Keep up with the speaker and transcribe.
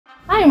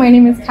Hi, my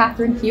name is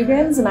Katherine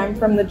Hugins, and I'm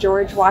from the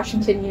George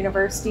Washington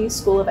University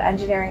School of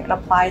Engineering and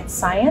Applied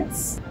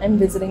Science. I'm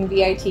visiting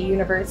VIT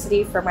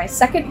University for my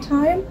second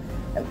time.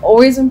 I'm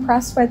always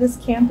impressed by this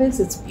campus.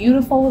 It's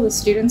beautiful. The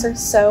students are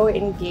so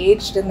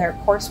engaged in their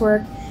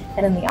coursework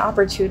and in the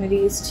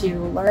opportunities to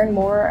learn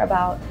more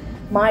about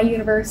my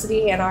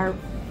university and our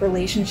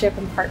relationship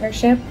and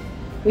partnership.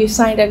 We've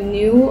signed a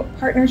new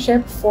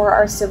partnership for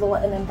our civil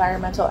and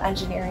environmental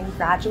engineering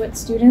graduate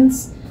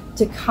students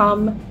to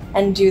come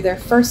and do their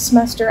first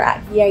semester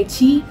at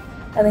VIT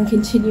and then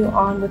continue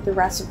on with the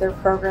rest of their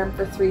program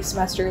for 3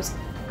 semesters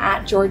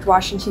at George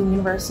Washington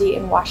University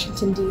in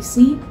Washington,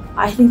 D.C.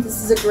 I think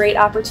this is a great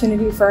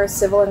opportunity for our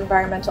civil and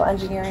environmental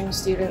engineering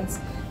students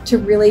to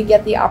really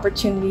get the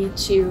opportunity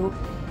to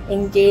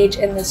engage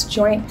in this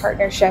joint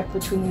partnership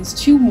between these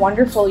 2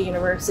 wonderful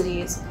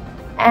universities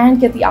and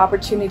get the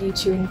opportunity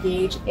to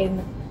engage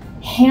in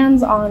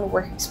hands-on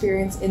work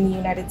experience in the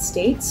United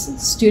States.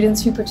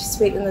 Students who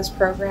participate in this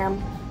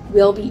program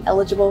will be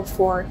eligible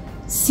for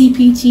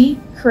CPT,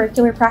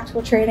 curricular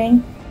practical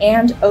training,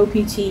 and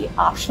OPT,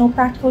 optional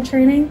practical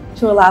training,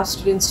 to allow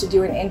students to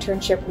do an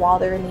internship while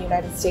they're in the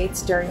United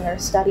States during their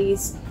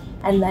studies,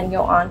 and then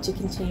go on to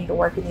continue to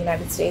work in the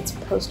United States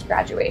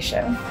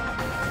post-graduation.